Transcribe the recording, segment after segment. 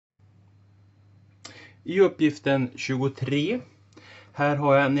I uppgiften 23. Här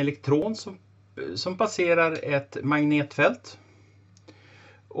har jag en elektron som passerar ett magnetfält.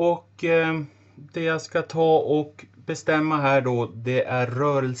 Och det jag ska ta och bestämma här då, det är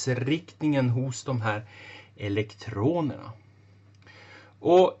rörelseriktningen hos de här elektronerna.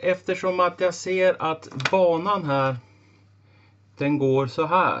 Och eftersom att jag ser att banan här, den går så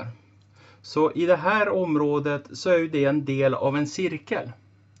här. Så i det här området så är ju det en del av en cirkel.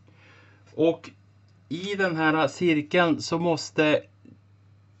 Och i den här cirkeln så måste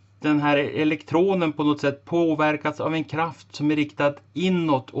den här elektronen på något sätt påverkas av en kraft som är riktad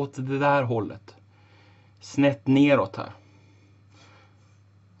inåt åt det där hållet. Snett neråt här.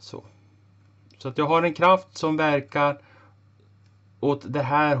 Så att jag har en kraft som verkar åt det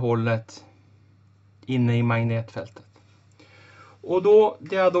här hållet inne i magnetfältet. Och då,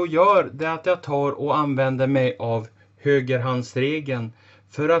 det jag då gör, det är att jag tar och använder mig av högerhandsregeln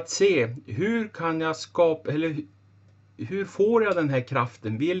för att se hur kan jag skapa, eller hur får jag den här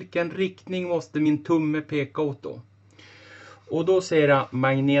kraften? Vilken riktning måste min tumme peka åt då? Och då ser jag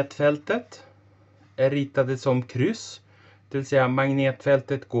magnetfältet är ritade som kryss. Det vill säga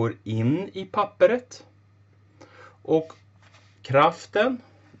magnetfältet går in i pappret. Och kraften,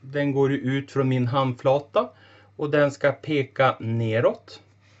 den går ut från min handflata. Och den ska peka neråt.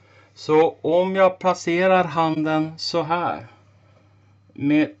 Så om jag placerar handen så här.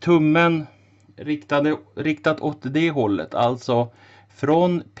 Med tummen riktat åt det hållet. Alltså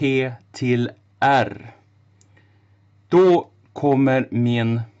från P till R. Då kommer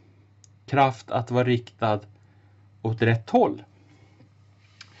min kraft att vara riktad åt rätt håll.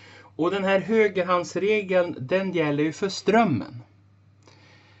 Och den här högerhandsregeln, den gäller ju för strömmen.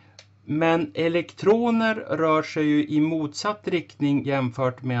 Men elektroner rör sig ju i motsatt riktning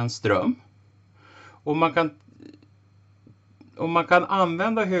jämfört med en ström. Och man kan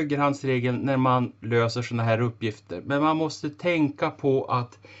använda högerhandsregeln när man löser sådana här uppgifter. Men man måste tänka på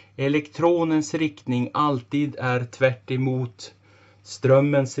att elektronens riktning alltid är tvärt emot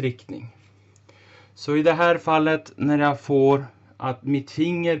strömmens riktning. Så i det här fallet när jag får att mitt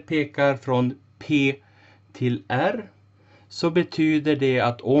finger pekar från P till R. Så betyder det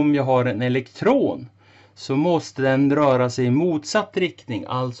att om jag har en elektron så måste den röra sig i motsatt riktning.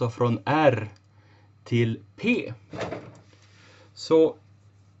 Alltså från R till P. Så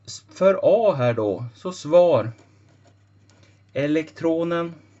för A här då, så svar.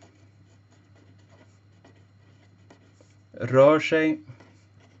 Elektronen rör sig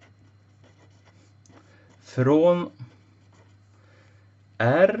från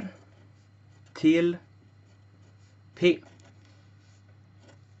R till P.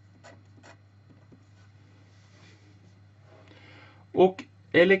 Och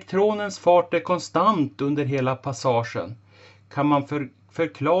elektronens fart är konstant under hela passagen. Kan man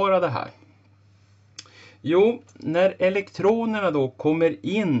förklara det här? Jo, när elektronerna då kommer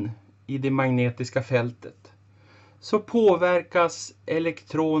in i det magnetiska fältet så påverkas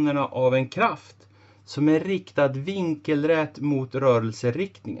elektronerna av en kraft som är riktad vinkelrätt mot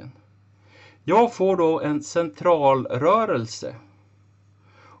rörelseriktningen. Jag får då en centralrörelse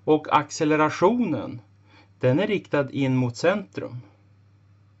och accelerationen, den är riktad in mot centrum.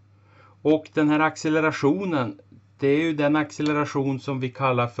 Och den här accelerationen, det är ju den acceleration som vi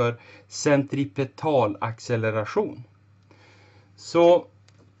kallar för centripetalacceleration. Så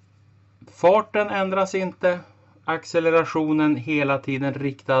farten ändras inte, accelerationen hela tiden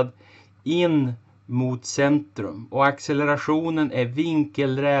riktad in mot centrum. Och accelerationen är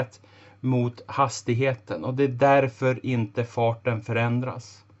vinkelrät mot hastigheten. Och det är därför inte farten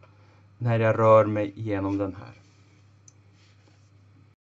förändras när jag rör mig genom den här.